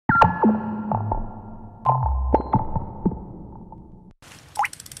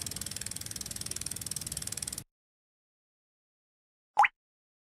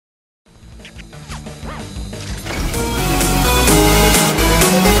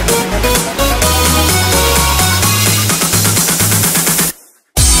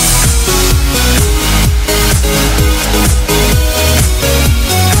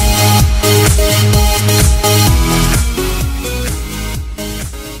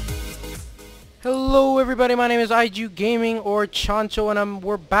Hello everybody, my name is iJeW Gaming or Chancho and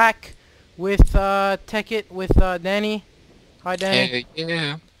we're back with Tekkit with Danny. Hi Danny. Hey,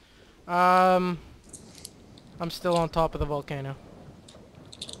 yeah. Um I'm still on top of the volcano.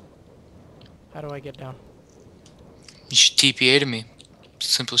 How do I get down? You should TPA to me.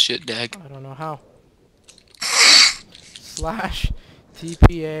 Simple shit, dag. I don't know how. Slash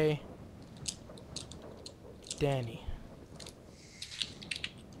TPA Danny.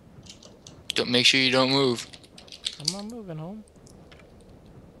 Don't make sure you don't move. I'm not moving home.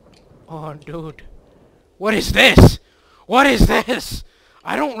 Oh dude. What is this? What is this?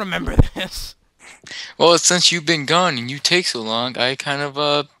 I don't remember this. Well, since you've been gone and you take so long, I kind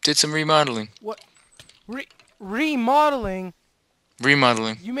of did some remodeling. What? Remodeling?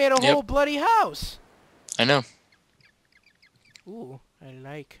 Remodeling. You made a Yep, whole bloody house. I know. Ooh, I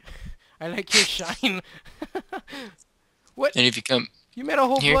like. I like your shine. What? And if you come You made a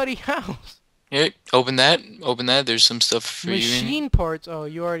whole here, bloody house. here, open that. Open that. There's some stuff for you in here. Machine parts. Oh,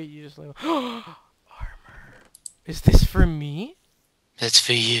 you already used like armor. Is this for me? That's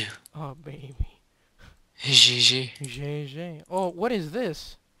for you. Oh baby. GG. JJ. Oh, what is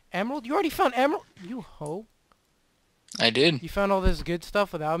this? Emerald? You already found emerald? You hoe. I did. You found all this good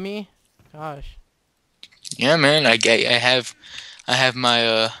stuff without me? Gosh. Yeah, man. I have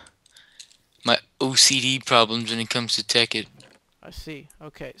my OCD problems when it comes to Tekkit. I see.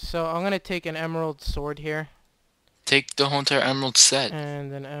 Okay, so I'm gonna take an emerald sword here. Take the whole entire emerald set.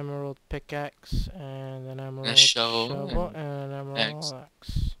 And an emerald pickaxe. And an emerald shovel shovel. and And an emerald axe.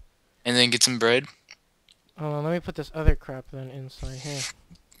 axe. And then get some bread. Hold on, let me put this other crap then inside here.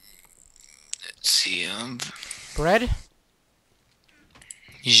 Let's see, Bread?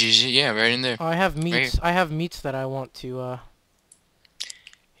 yeah, right in there. Oh, I have meats. Right I have meats that I want to,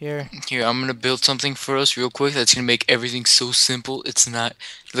 here. here, I'm gonna build something for us real quick that's gonna make everything so simple. It's not.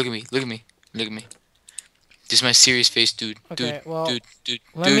 Look at me. Look at me. Look at me. This is my serious face, dude. Okay, well, Dude.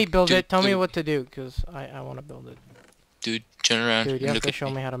 let me build it. Tell me what to do, because I want to build it. Dude, turn around. Dude, you And have look to at show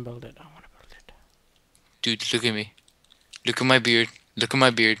me. me how to build it. I want to build it. Dude, look at me. Look at my beard. Look at my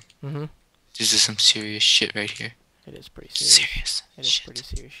beard. Mm-hmm. This is some serious shit right here. It is pretty serious. Serious. It is shit. pretty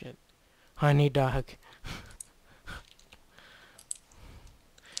serious shit. Honey dog.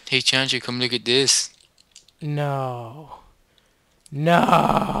 Hey, Chandra, come look at this. No. No.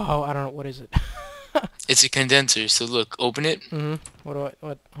 I don't know. What is it? It's a condenser. So look, open it. Mm-hmm. What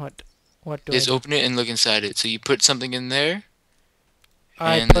do I Just do? open it and look inside it. So you put something in there.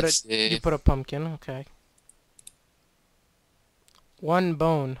 I And put let's it. You see. put a pumpkin. Okay. One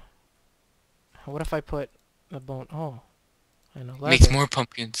bone. What if I put a bone? Oh, and a Makes leather. more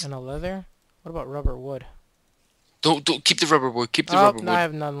pumpkins. And a leather. What about rubber wood? Don't keep the rubber wood. Keep the Oh, rubber no, I wood.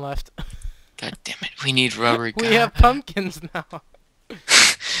 have none left. God damn it. We need rubber. We have pumpkins now.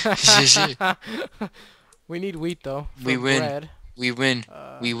 Shit. We need wheat though. For We win. bread. We win.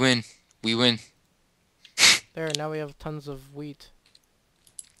 We win. We win. There, now we have tons of wheat.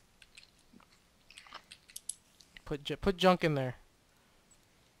 Put junk in there.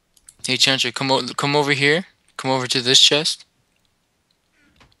 Hey Chandra, come over here. Come over to this chest.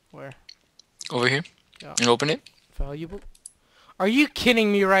 Where? Over here. Yeah. And open it. Valuable. Are you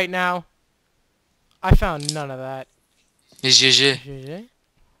kidding me right now? I found none of that.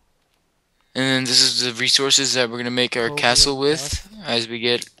 And then this is the resources that we're gonna make our Covalent castle with dust.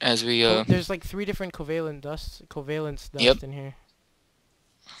 as we There's like 3 different covalent dust Yep. in here.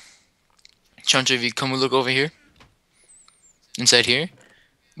 Chandra, if you come look over here. Inside here.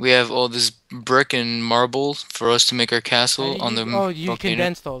 We have all this brick and marble for us to make our castle on the Oh, you volcano.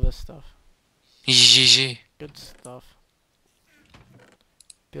 condensed all this stuff. Good stuff.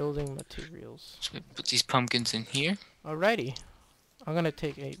 Building materials. So we put these pumpkins in here. Alrighty. I'm gonna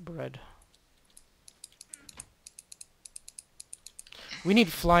take 8 bread. We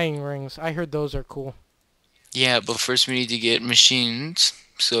need flying rings. I heard those are cool. Yeah, but first we need to get machines.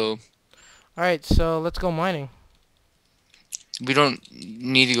 So Alright, so let's go mining. we don't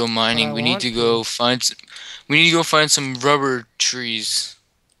need to go mining. I We need want to go find. We need to go find some rubber trees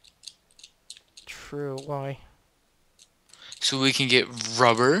True. Why? so we can get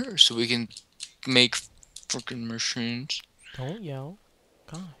rubber. So we can make freaking machines. Don't yell.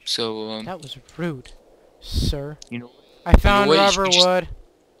 Gosh. So That was rude, sir. you know I found what? You rubber just- wood.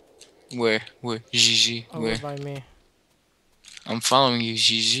 where GG Over where by me. I'm following you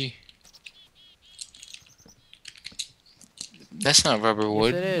GG. That's not rubber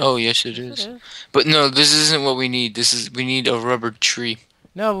wood. it is. Oh yes it Yes, is. it is. But no, this isn't what we need. We need a rubber tree.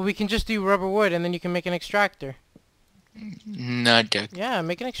 No, but we can just do rubber wood and then you can make an extractor. Not that. Yeah,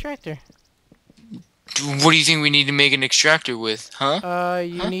 make an extractor. What do you think we need to make an extractor with, huh?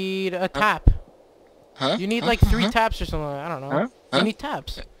 You Huh? need a tap. Huh? You need Huh? like 3 Huh? taps or something. I don't know. Huh? You Huh? need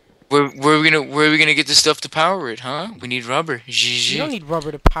taps. Where are we gonna get the stuff to power it, huh? We need rubber. You don't GG. need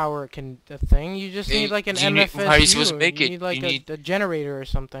rubber to power a thing. You just need like an How are you supposed to MFSU. make You it? need like a generator or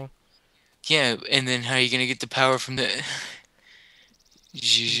something. Yeah, and then how are you gonna get the power from the You're trying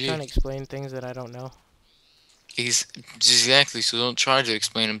GG? to explain things that I don't know. Ex exactly. So don't try to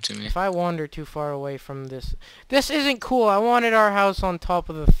explain them to me. If I wander too far away from this... This isn't cool. I wanted our house on top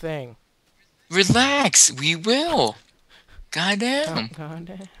of the thing. Relax. We will. Oh, Goddamn.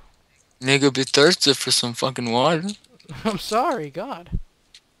 God. Nigga be thirsty for some fucking water. I'm sorry, God.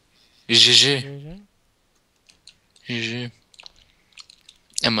 GG. You're GG.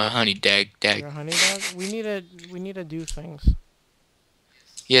 And my honey dag. a honey dog? We need to do things.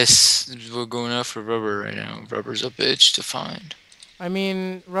 Yes, we're going out for rubber right now. Rubber's a bitch to find. I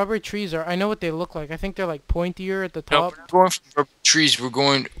mean, rubber trees are... I know what they look like. I think they're like pointier at the No, top. we're not going for rubber trees. We're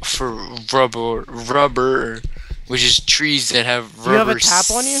going for rubber, which is trees that have Do you have a rubber.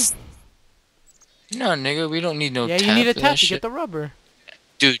 tap on you? No, nigga, we don't need no Yeah, tap you need a for tap that to get shit. the rubber.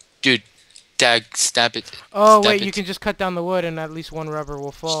 Dude, dag, stab it. Oh, Stab wait, it. you can just cut down the wood and at least one rubber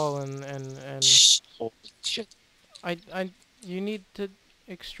will fall and... Holy shit. You need to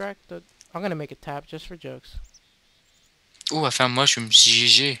extract the... I'm gonna make a tap just for jokes. Ooh, I found mushrooms.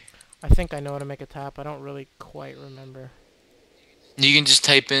 GG. I think I know how to make a tap. I don't really quite remember. You can just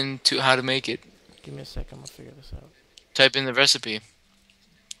type in to how to make it. Give me a second, I'll figure this out. Type in the recipe.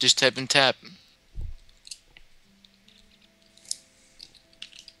 Just type in tap.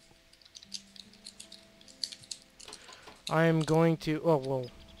 I'm going to... Oh, whoa.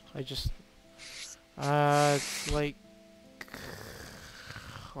 I just... It's like...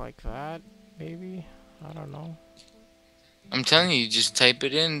 Like that, maybe? I don't know. I'm telling you, just type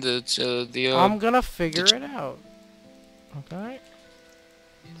it in I'm gonna figure it out. Okay?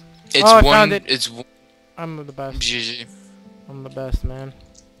 It's Oh, I one. found it. It's one. I'm the best. GG. I'm the best, man.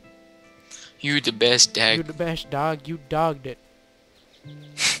 You the best, You're dag. the best, dog. You dogged it.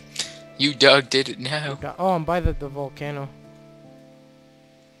 You dog did it now. Oh, I'm by the volcano.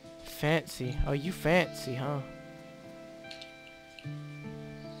 Fancy. Oh, you fancy, huh?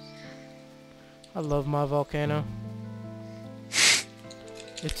 I love my volcano.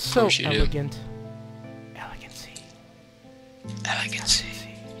 It's so course you do. elegant. Elegancy. Elegancy.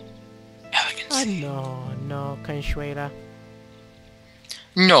 I Elegancy. no, Consuela.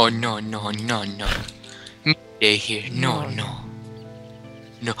 No. Stay here. No.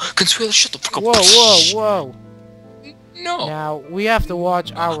 Consuelo, shut the fuck up. Whoa. No. Now, we have to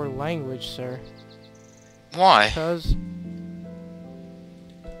watch our language, sir. Why? Because...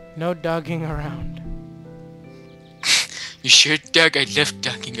 No dogging around. You sure, Doug? I left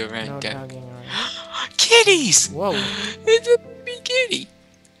ducking around, No Doug. dogging around. Kitties! Whoa. It's a baby kitty.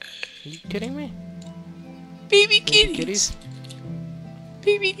 Are you kidding me? Baby Baby kitties.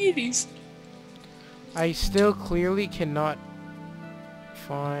 Baby kitties. I still clearly cannot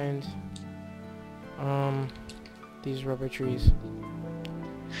find these rubber trees.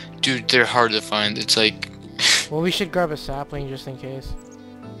 Dude, they're hard to find. It's like... Well, we should grab a sapling just in case.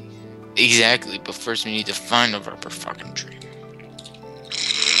 Exactly, but first we need to find a rubber fucking tree.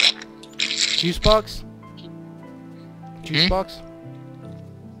 Juice box? Juice box?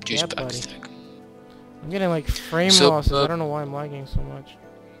 Juice Yeah, box, buddy. Doug. I'm getting like frame So, losses. I don't know why I'm lagging so much.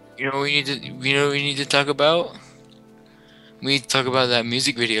 You know what we need to talk about? We need to talk about that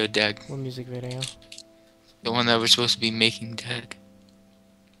music video, Doug. What music video? The one that we're supposed to be making, Doug.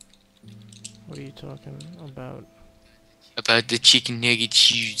 What are you talking about? About the chicken nugget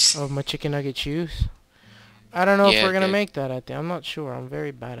cheese. Oh, my chicken nugget chews? I don't know if Yeah, we're gonna Doug. make that at the... I'm not sure. I'm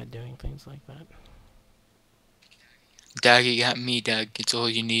very bad at doing things like that. Doug, you got me, Doug. It's all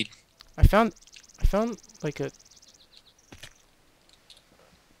you need. I found like a...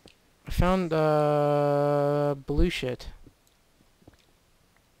 I found blue shit.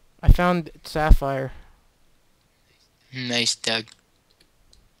 I found sapphire. Nice, Doug.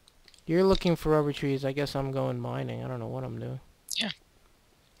 You're looking for rubber trees. I guess I'm going mining. I don't know what I'm doing. Yeah.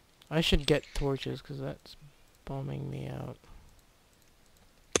 I should get torches because that's bumming me out.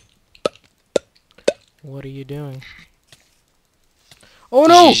 What are you doing? Oh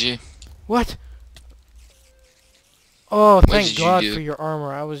no! GG. What? Oh, thank did you God do? for your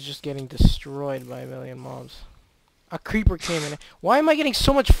armor. I was just getting destroyed by a million mobs. A creeper came in. Why am I getting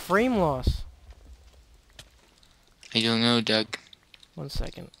so much frame loss? I don't know, Doug. 1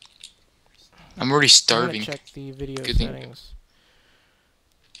 second. I'm already I'm starving. gonna check the video Good thing. settings.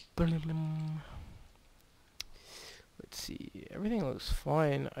 Let's see. Everything looks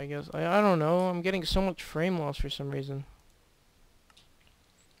fine, I guess. I don't know. I'm getting so much frame loss for some reason.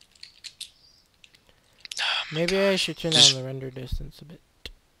 Maybe I should turn down Just the render distance a bit.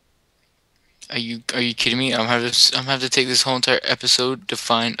 are you kidding me? I'm have to take this whole entire episode to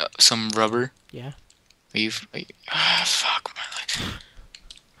find some rubber. Yeah. Fuck my life.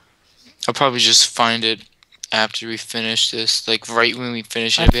 I'll probably just find it after we finish this. Like right when we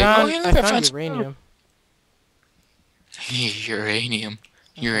finish it, I I'll be like, oh found yeah, I look, I found found some rubber. uranium.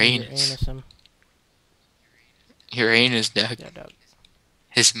 Uranium. I found Uranus. uranium. Uranus, Doug. Yeah, dog.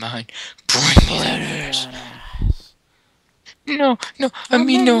 Is mine. Bring me that ass. ass. No, no, I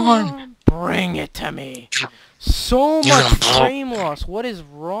mean no harm. Bring it to me. So You're much gonna blow. frame loss. What is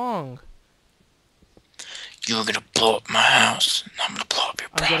wrong? You're gonna blow up my house. And I'm gonna blow up your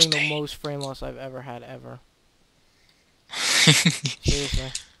I'm getting prostate. the most frame loss I've ever had ever.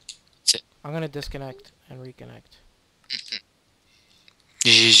 Seriously. I'm gonna disconnect and reconnect.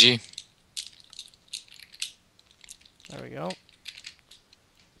 GG. There we go.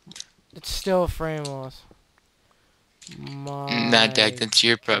 It's still a frame loss. Nah, Dag, that's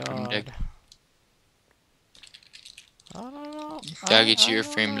your problem, Dag. God. I don't know. Dag, it's I your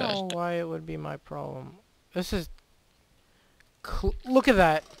don't frame know loss. why it would be my problem. This is... Look at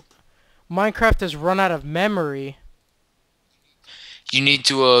that. Minecraft has run out of memory. You need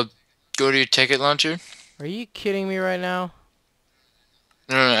to go to your Tekkit launcher. Are you kidding me right now?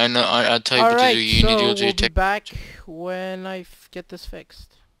 No, I know. I'll tell you what to do. You need to go to your we'll be Tekkit. back when I get this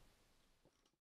fixed.